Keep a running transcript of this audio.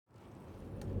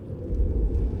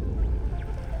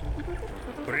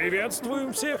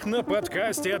Приветствуем всех на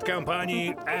подкасте от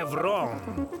компании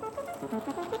Evron.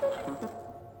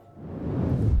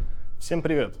 Всем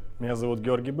привет! Меня зовут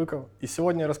Георгий Быков, и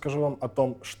сегодня я расскажу вам о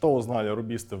том, что узнали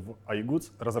рубисты в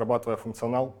igooods, разрабатывая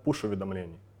функционал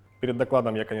push-уведомлений. Перед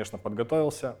докладом я, конечно,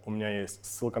 подготовился, у меня есть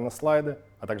ссылка на слайды,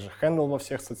 а также хендл во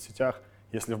всех соцсетях.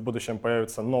 Если в будущем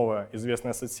появится новая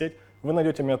известная соцсеть, вы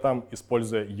найдете меня там,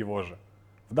 используя его же.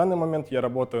 В данный момент я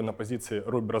работаю на позиции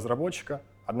Ruby-разработчика,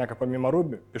 однако помимо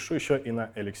Ruby пишу еще и на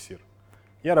Elixir.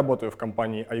 Я работаю в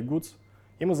компании igooods,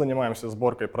 и мы занимаемся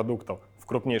сборкой продуктов в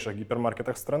крупнейших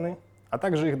гипермаркетах страны, а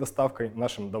также их доставкой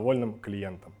нашим довольным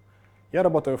клиентам. Я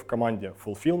работаю в команде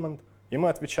Fulfillment, и мы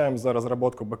отвечаем за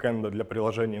разработку бэкэнда для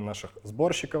приложений наших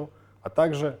сборщиков, а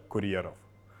также курьеров.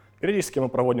 Периодически мы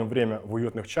проводим время в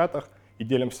уютных чатах и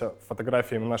делимся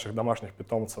фотографиями наших домашних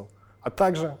питомцев, а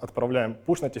также отправляем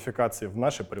push-нотификации в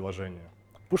наши приложения.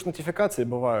 Push-нотификации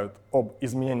бывают об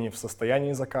изменении в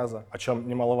состоянии заказа, о чем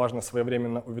немаловажно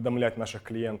своевременно уведомлять наших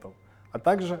клиентов, а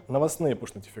также новостные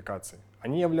push-нотификации.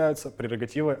 Они являются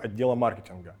прерогативой отдела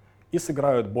маркетинга и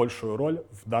сыграют большую роль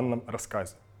в данном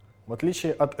рассказе. В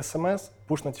отличие от SMS,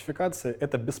 push-нотификации —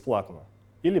 это бесплатно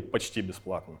или почти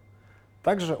бесплатно.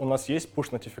 Также у нас есть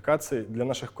push-нотификации для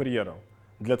наших курьеров,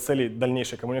 для целей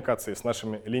дальнейшей коммуникации с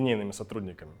нашими линейными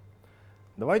сотрудниками.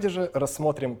 Давайте же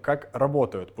рассмотрим, как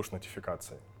работают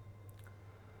push-нотификации.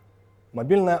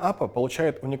 Мобильная аппа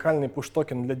получает уникальный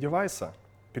push-токен для девайса,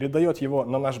 передает его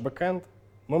на наш бэкэнд,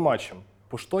 мы матчим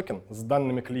push-токен с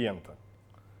данными клиента.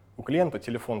 У клиента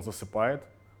телефон засыпает,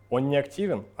 он не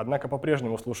активен, однако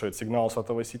по-прежнему слушает сигнал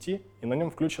сотовой сети и на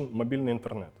нем включен мобильный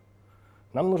интернет.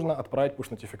 Нам нужно отправить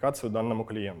push-нотификацию данному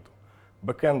клиенту.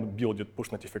 Бэкэнд билдит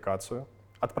push-нотификацию,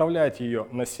 отправляет ее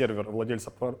на сервер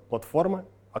владельца платформы,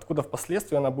 откуда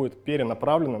впоследствии она будет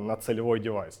перенаправлена на целевой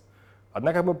девайс.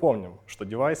 Однако мы помним, что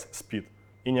девайс спит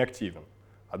и не активен.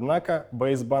 Однако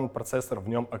бейсбанд процессор в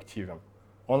нем активен.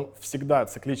 Он всегда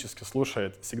циклически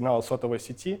слушает сигналы сотовой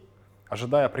сети,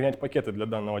 ожидая принять пакеты для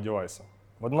данного девайса.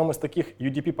 В одном из таких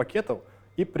UDP-пакетов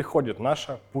и приходит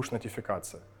наша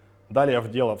push-нотификация. Далее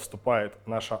в дело вступает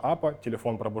наша аппа,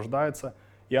 телефон пробуждается,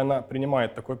 и она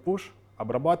принимает такой push,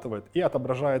 обрабатывает и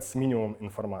отображает с минимумом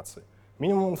информации.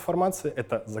 Минимум информации —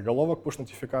 это заголовок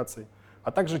push-нотификаций,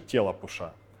 а также тело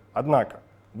пуша. Однако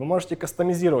вы можете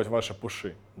кастомизировать ваши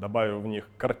пуши, добавив в них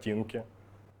картинки,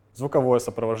 звуковое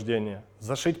сопровождение,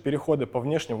 зашить переходы по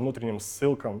внешним внутренним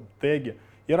ссылкам, теги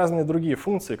и разные другие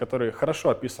функции, которые хорошо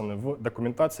описаны в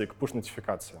документации к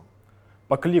push-нотификациям.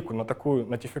 По клику на такую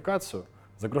нотификацию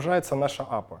загружается наша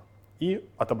аппа и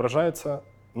отображается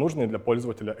нужный для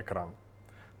пользователя экран.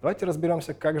 Давайте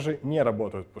разберемся, как же не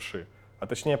работают пуши, а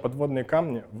точнее подводные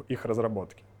камни в их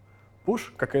разработке.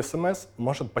 Push, как и SMS,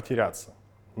 может потеряться.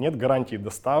 Нет гарантии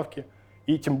доставки,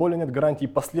 и тем более нет гарантии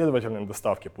последовательной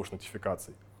доставки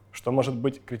push-нотификаций, что может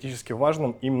быть критически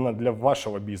важным именно для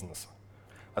вашего бизнеса.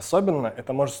 Особенно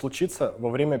это может случиться во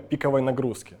время пиковой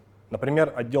нагрузки.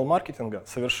 Например, отдел маркетинга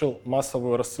совершил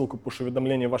массовую рассылку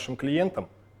push-уведомлений вашим клиентам,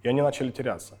 и они начали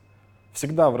теряться.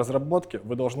 Всегда в разработке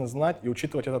вы должны знать и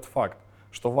учитывать этот факт,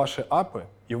 что ваши аппы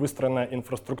и выстроенная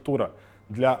инфраструктура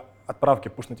для отправки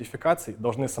push-нотификаций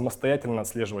должны самостоятельно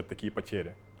отслеживать такие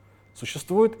потери.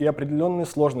 Существуют и определенные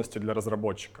сложности для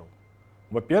разработчиков.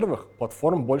 Во-первых,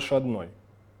 платформ больше одной,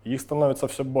 и их становится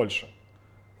все больше.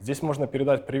 Здесь можно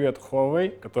передать привет Huawei,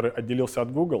 который отделился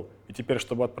от Google, и теперь,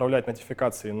 чтобы отправлять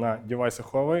нотификации на девайсы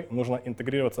Huawei, нужно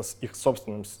интегрироваться с их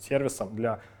собственным сервисом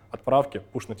для отправки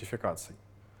push-нотификаций.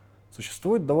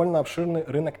 Существует довольно обширный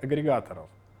рынок агрегаторов.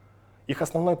 Их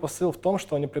основной посыл в том,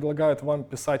 что они предлагают вам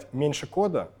писать меньше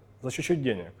кода за чуть-чуть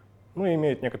денег, и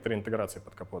имеют некоторые интеграции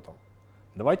под капотом.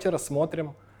 Давайте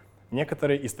рассмотрим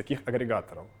некоторые из таких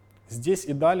агрегаторов. Здесь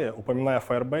и далее, упоминая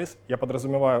Firebase, я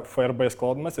подразумеваю Firebase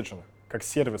Cloud Messaging как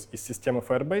сервис из системы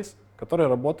Firebase, который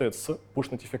работает с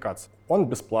push-нотификацией. Он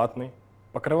бесплатный,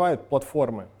 покрывает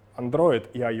платформы Android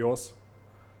и iOS,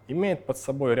 имеет под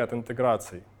собой ряд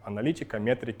интеграций, аналитика,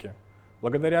 метрики.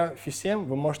 Благодаря FISM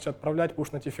вы можете отправлять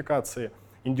push-нотификации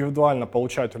индивидуально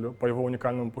получателю по его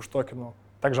уникальному push-токену,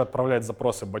 также отправлять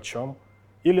запросы батчом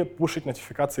или пушить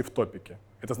нотификации в топике.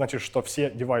 Это значит, что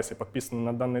все девайсы, подписанные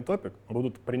на данный топик,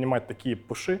 будут принимать такие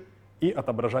пуши и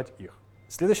отображать их.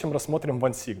 Следующим рассмотрим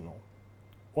OneSignal.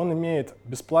 Он имеет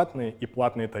бесплатные и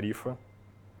платные тарифы,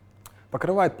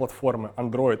 покрывает платформы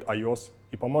Android, iOS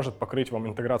и поможет покрыть вам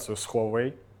интеграцию с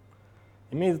Huawei,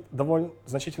 имеет довольно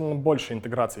значительно больше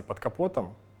интеграций под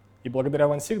капотом, и благодаря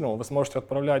OneSignal вы сможете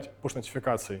отправлять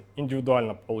push-нотификации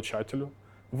индивидуально получателю,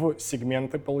 в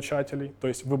сегменты получателей, то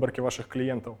есть выборки ваших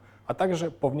клиентов, а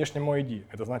также по внешнему ID.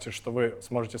 Это значит, что вы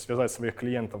сможете связать своих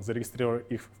клиентов, зарегистрировав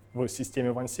их в системе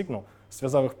OneSignal,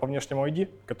 связав их по внешнему ID,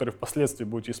 который впоследствии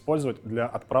будете использовать для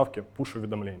отправки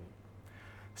push-уведомлений.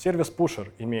 Сервис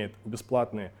Pusher имеет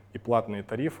бесплатные и платные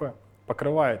тарифы,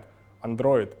 покрывает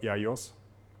Android и iOS.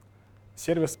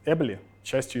 Сервис Ebly,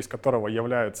 частью из которого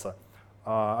является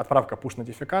отправка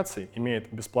push-нотификаций,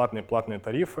 имеет бесплатные и платные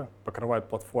тарифы, покрывает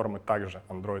платформы также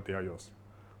Android и iOS.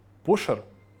 Pusher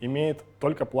имеет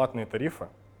только платные тарифы,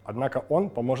 однако он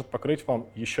поможет покрыть вам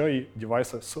еще и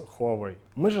девайсы с Huawei.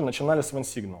 Мы же начинали с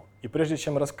OneSignal, и прежде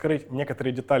чем раскрыть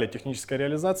некоторые детали технической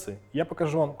реализации, я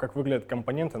покажу вам, как выглядят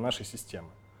компоненты нашей системы.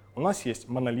 У нас есть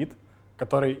монолит,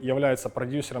 который является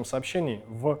продюсером сообщений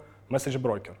в Message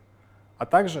Broker, а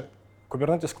также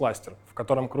Kubernetes кластер, в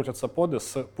котором крутятся поды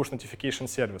с push notification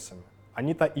сервисами.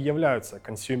 Они-то и являются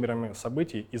консюмерами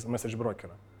событий из Message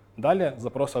Broker. Далее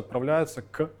запросы отправляются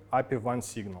к API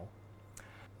OneSignal.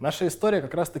 Наша история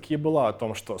как раз-таки и была о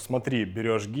том, что смотри,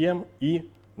 берешь гем,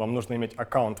 и вам нужно иметь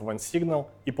аккаунт в OneSignal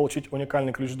и получить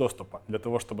уникальный ключ доступа для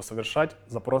того, чтобы совершать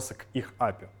запросы к их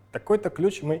API. Такой-то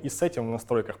ключ мы и сетим в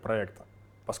настройках проекта.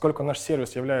 Поскольку наш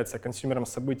сервис является консюмером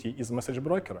событий из Message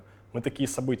Broker, мы такие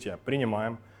события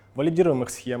принимаем, валидируем их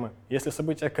схемы. Если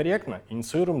событие корректно,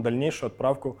 инициируем дальнейшую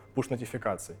отправку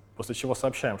push-нотификаций, после чего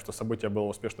сообщаем, что событие было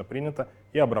успешно принято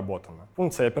и обработано.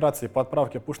 Функцией операции по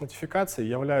отправке push-нотификаций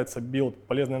является билд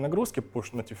полезной нагрузки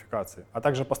push-нотификации, а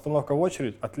также постановка в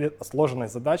очередь отложенной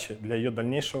задачи для ее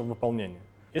дальнейшего выполнения.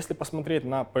 Если посмотреть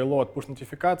на payload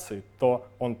push-нотификаций, то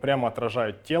он прямо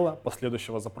отражает тело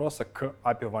последующего запроса к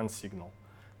API OneSignal.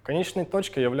 Конечной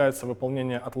точкой является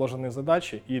выполнение отложенной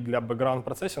задачи, и для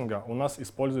бэкграунд-процессинга у нас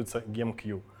используется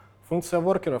GemQ. Функция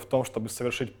воркера в том, чтобы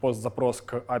совершить пост-запрос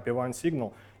к API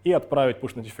OneSignal и отправить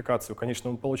push-нотификацию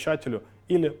конечному получателю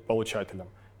или получателям.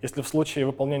 Если в случае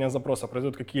выполнения запроса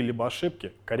произойдут какие-либо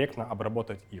ошибки, корректно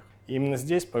обработать их. И именно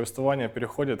здесь повествование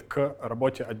переходит к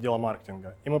работе отдела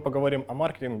маркетинга. И мы поговорим о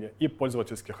маркетинге и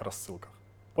пользовательских рассылках.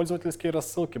 Пользовательские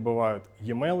рассылки бывают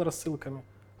e-mail рассылками,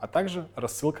 а также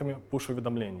рассылками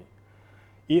push-уведомлений.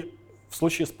 И в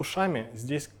случае с пушами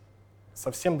здесь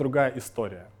совсем другая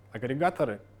история.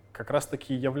 Агрегаторы как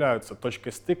раз-таки являются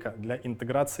точкой стыка для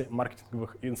интеграции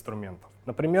маркетинговых инструментов.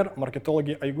 Например,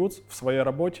 маркетологи igooods в своей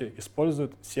работе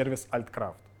используют сервис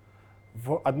Altcraft.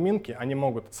 В админке они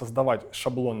могут создавать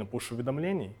шаблоны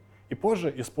push-уведомлений и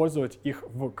позже использовать их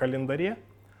в календаре,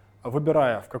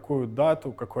 выбирая, в какую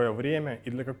дату, какое время и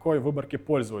для какой выборки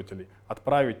пользователей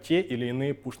отправить те или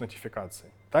иные push-нотификации.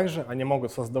 Также они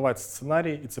могут создавать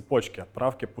сценарии и цепочки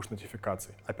отправки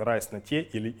push-нотификаций, опираясь на те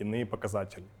или иные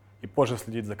показатели, и позже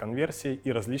следить за конверсией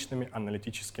и различными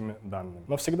аналитическими данными.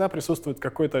 Но всегда присутствует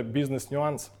какой-то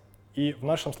бизнес-нюанс, и в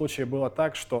нашем случае было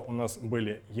так, что у нас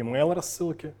были e-mail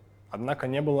рассылки, однако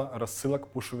не было рассылок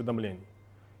push-уведомлений.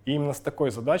 И именно с такой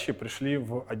задачей пришли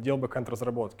в отдел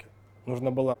бэкэнд-разработки.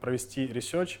 Нужно было провести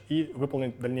research и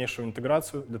выполнить дальнейшую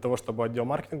интеграцию для того, чтобы отдел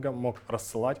маркетинга мог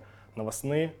рассылать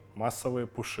новостные массовые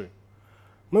пуши.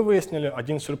 Мы выяснили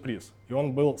один сюрприз, и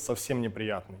он был совсем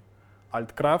неприятный.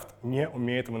 Altcraft не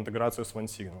умеет в интеграцию с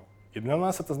OneSignal. И для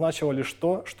нас это значило лишь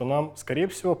то, что нам, скорее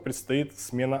всего, предстоит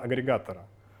смена агрегатора.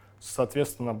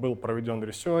 Соответственно, был проведен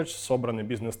research, собраны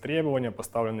бизнес-требования,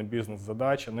 поставлены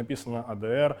бизнес-задачи, написано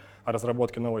ADR о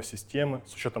разработке новой системы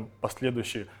с учетом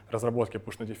последующей разработки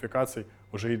push-нотификаций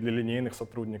уже и для линейных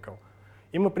сотрудников.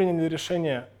 И мы приняли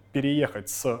решение переехать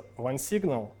с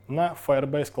OneSignal на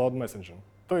Firebase Cloud Messaging,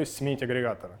 то есть сменить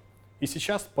агрегатора. И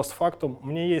сейчас, постфактум,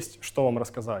 мне есть что вам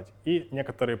рассказать и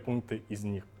некоторые пункты из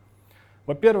них.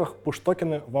 Во-первых,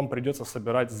 push-токены вам придется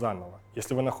собирать заново,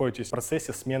 если вы находитесь в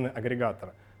процессе смены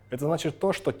агрегатора. Это значит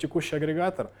то, что текущий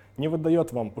агрегатор не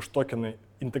выдает вам push-токены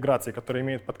интеграции, которые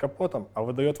имеет под капотом, а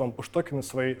выдает вам push-токены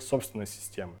своей собственной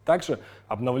системы. Также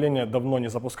обновление давно не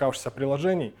запускавшихся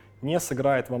приложений не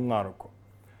сыграет вам на руку.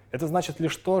 Это значит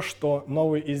лишь то, что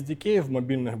новый SDK в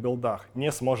мобильных билдах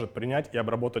не сможет принять и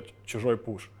обработать чужой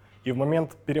push. И в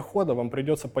момент перехода вам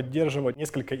придется поддерживать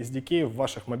несколько SDK в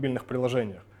ваших мобильных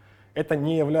приложениях. Это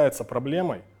не является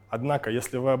проблемой. Однако,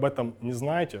 если вы об этом не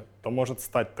знаете, то может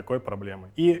стать такой проблемой.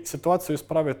 И ситуацию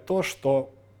исправит то,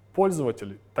 что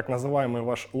пользователь, так называемый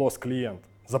ваш loss-клиент,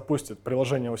 запустит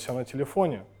приложение у себя на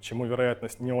телефоне, чему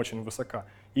вероятность не очень высока.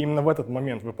 И именно в этот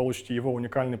момент вы получите его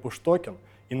уникальный push-токен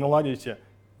и наладите,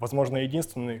 возможно,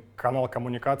 единственный канал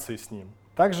коммуникации с ним.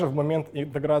 Также в момент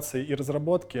интеграции и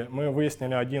разработки мы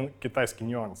выяснили один китайский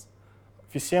нюанс.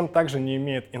 FSM также не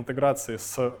имеет интеграции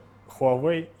с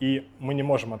Huawei, и мы не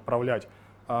можем отправлять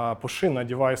пуши на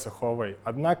девайсы Huawei.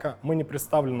 Однако мы не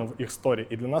представлены в их сторе,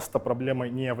 и для нас это проблемой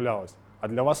не являлось, а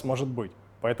для вас может быть.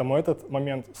 поэтому этот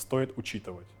момент стоит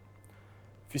учитывать.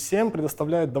 VCM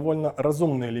предоставляет довольно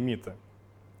разумные лимиты,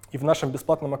 и в нашем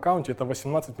бесплатном аккаунте это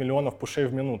 18 миллионов пушей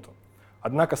в минуту.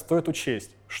 Однако стоит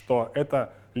учесть, что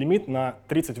это лимит на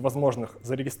 30 возможных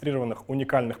зарегистрированных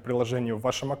уникальных приложений в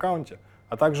вашем аккаунте,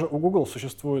 а также у Google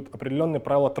существуют определенные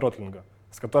правила тротлинга,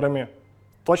 с которыми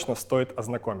точно стоит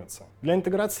ознакомиться. Для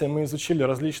интеграции мы изучили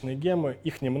различные гемы,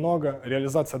 их немного,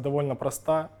 реализация довольно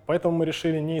проста, поэтому мы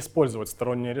решили не использовать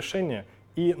сторонние решения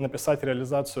и написать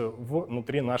реализацию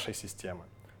внутри нашей системы.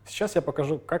 Сейчас я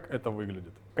покажу, как это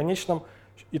выглядит. В конечном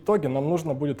итоге нам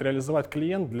нужно будет реализовать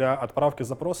клиент для отправки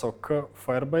запросов к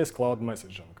Firebase Cloud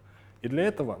Messaging. И для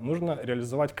этого нужно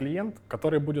реализовать клиент,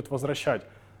 который будет возвращать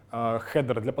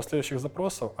хедер для последующих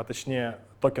запросов, а точнее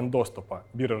токен доступа,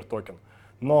 bearer токен.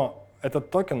 Но этот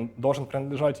токен должен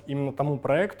принадлежать именно тому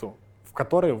проекту, в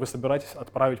который вы собираетесь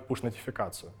отправить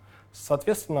push-нотификацию.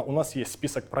 Соответственно, у нас есть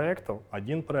список проектов,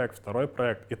 один проект, второй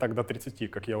проект и так до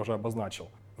 30, как я уже обозначил.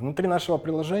 Внутри нашего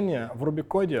приложения в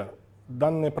Ruby-коде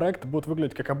данные проекты будут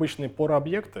выглядеть как обычные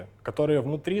пора-объекты, которые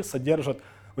внутри содержат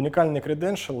уникальные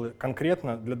credentials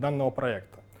конкретно для данного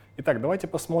проекта. Итак, давайте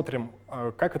посмотрим,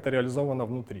 как это реализовано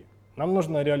внутри. Нам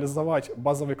нужно реализовать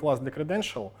базовый класс для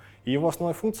credential, и его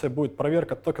основной функцией будет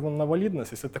проверка токена на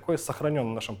валидность, если такой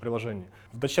сохранен в нашем приложении.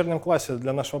 В дочернем классе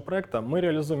для нашего проекта мы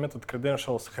реализуем метод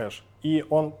credentials_hash, и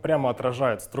он прямо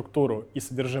отражает структуру и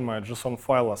содержимое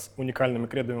JSON-файла с уникальными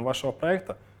кредами вашего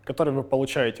проекта, который вы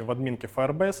получаете в админке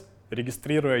Firebase,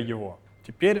 регистрируя его.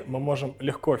 Теперь мы можем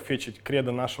легко фетчить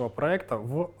креды нашего проекта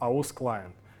в AUS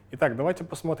Client. Итак, давайте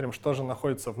посмотрим, что же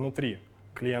находится внутри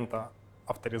клиента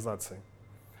авторизации.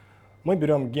 Мы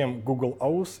берем гем Google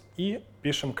AUS и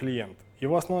пишем клиент.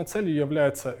 Его основной целью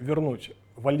является вернуть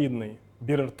валидный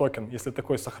bearer токен, если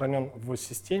такой сохранен в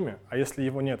системе, а если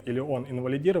его нет или он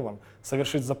инвалидирован,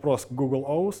 совершить запрос к Google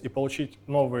AUS и получить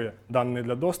новые данные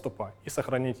для доступа и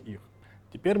сохранить их.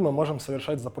 Теперь мы можем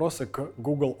совершать запросы к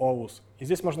Google AUS. И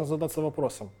здесь можно задаться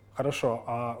вопросом: хорошо,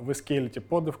 а вы скейлите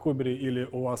поды в кубере или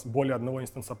у вас более одного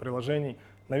инстанса приложений?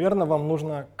 Наверное, вам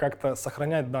нужно как-то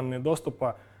сохранять данные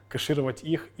доступа, кэшировать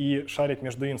их и шарить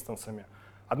между инстансами.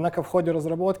 Однако в ходе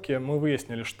разработки мы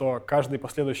выяснили, что каждый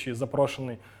последующий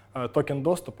запрошенный токен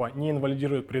доступа не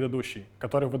инвалидирует предыдущий,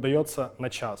 который выдается на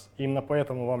час. И именно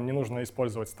поэтому вам не нужно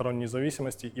использовать сторонние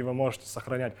зависимости, и вы можете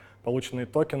сохранять полученные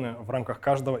токены в рамках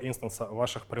каждого инстанса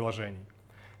ваших приложений.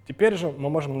 Теперь же мы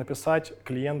можем написать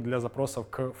клиент для запросов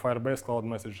к Firebase Cloud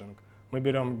Messaging. Мы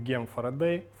берем gem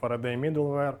Faraday, Faraday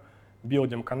Middleware,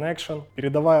 building connection,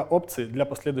 передавая опции для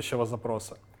последующего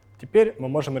запроса. Теперь мы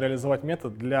можем реализовать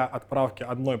метод для отправки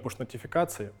одной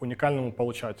push-нотификации уникальному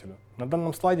получателю. На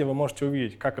данном слайде вы можете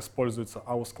увидеть, как используется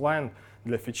AUS Client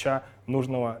для фетча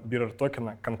нужного bearer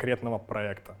токена конкретного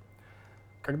проекта.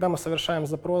 Когда мы совершаем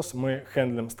запрос, мы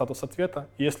хендлим статус ответа.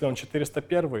 Если он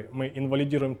 401, мы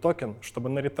инвалидируем токен, чтобы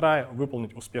на ретрае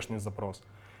выполнить успешный запрос.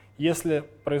 Если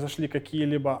произошли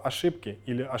какие-либо ошибки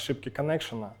или ошибки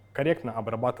коннекшена, корректно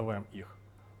обрабатываем их.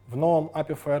 В новом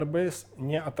API Firebase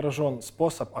не отражен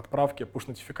способ отправки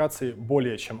push-нотификации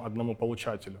более чем одному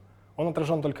получателю. Он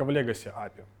отражен только в Legacy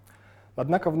API.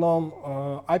 Однако в новом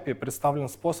API представлен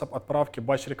способ отправки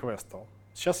batch-реквестов.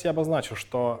 Сейчас я обозначу,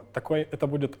 что это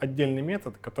будет отдельный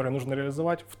метод, который нужно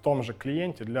реализовать в том же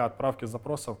клиенте для отправки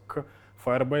запросов к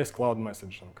Firebase Cloud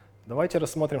Messaging. Давайте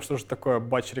рассмотрим, что же такое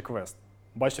batch-request.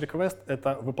 Batch-request —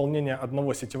 это выполнение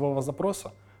одного сетевого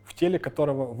запроса, в теле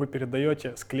которого вы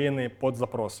передаете склеенные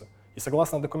подзапросы. И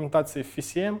согласно документации в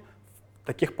VCM,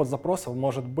 таких подзапросов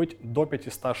может быть до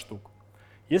 500 штук.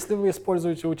 Если вы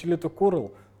используете утилиту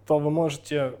curl, то вы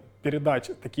можете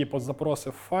передать такие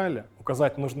подзапросы в файле,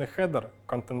 указать нужный header,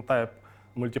 content type,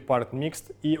 multipart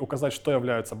mixed и указать, что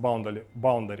является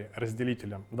boundary,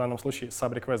 разделителем, в данном случае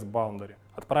subrequest boundary,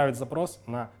 отправить запрос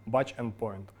на batch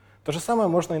endpoint. То же самое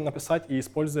можно написать и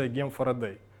используя гем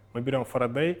Faraday. Мы берем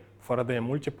Faraday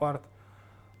multipart,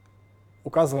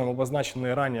 указываем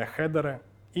обозначенные ранее хедеры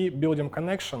и building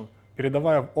connection,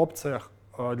 передавая в опциях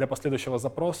для последующего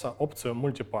запроса опцию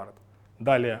multipart.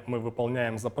 Далее мы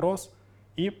выполняем запрос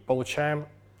и получаем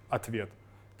ответ.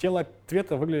 Тело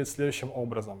ответа выглядит следующим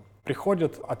образом.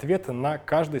 Приходят ответы на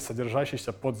каждый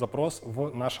содержащийся подзапрос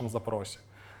в нашем запросе.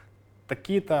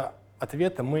 Такие-то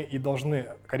ответы мы и должны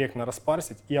корректно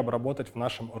распарсить и обработать в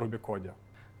нашем Ruby-коде.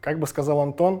 Как бы сказал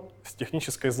Антон, с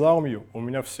технической заумью у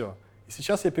меня все. И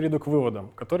сейчас я перейду к выводам,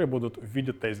 которые будут в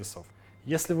виде тезисов.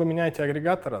 Если вы меняете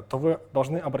агрегатора, то вы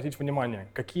должны обратить внимание,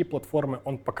 какие платформы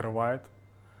он покрывает,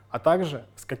 а также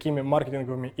с какими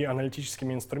маркетинговыми и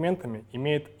аналитическими инструментами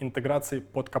имеет интеграции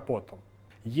под капотом.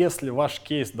 Если ваш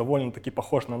кейс довольно-таки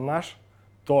похож на наш,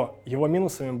 то его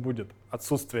минусами будет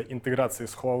отсутствие интеграции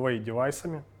с Huawei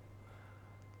девайсами,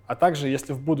 а также,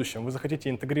 если в будущем вы захотите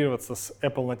интегрироваться с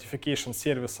Apple Notification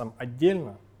сервисом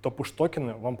отдельно, то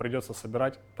push-токены вам придется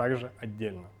собирать также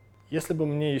отдельно. Если бы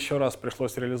мне еще раз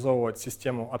пришлось реализовывать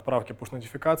систему отправки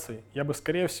push-нотификаций, я бы,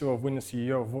 скорее всего, вынес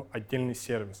ее в отдельный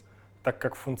сервис, так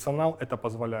как функционал это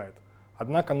позволяет.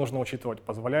 Однако нужно учитывать,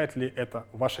 позволяет ли это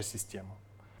ваша система.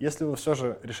 Если вы все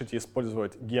же решите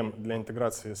использовать гем для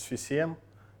интеграции с VCM,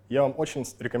 я вам очень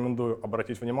рекомендую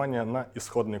обратить внимание на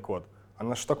исходный код. А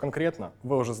на что конкретно,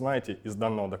 вы уже знаете из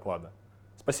данного доклада.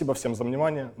 Спасибо всем за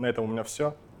внимание. На этом у меня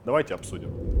все. Давайте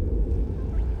обсудим.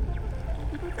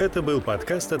 Это был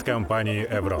подкаст от компании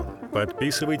Evron.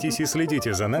 Подписывайтесь и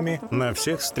следите за нами на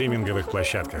всех стриминговых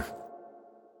площадках.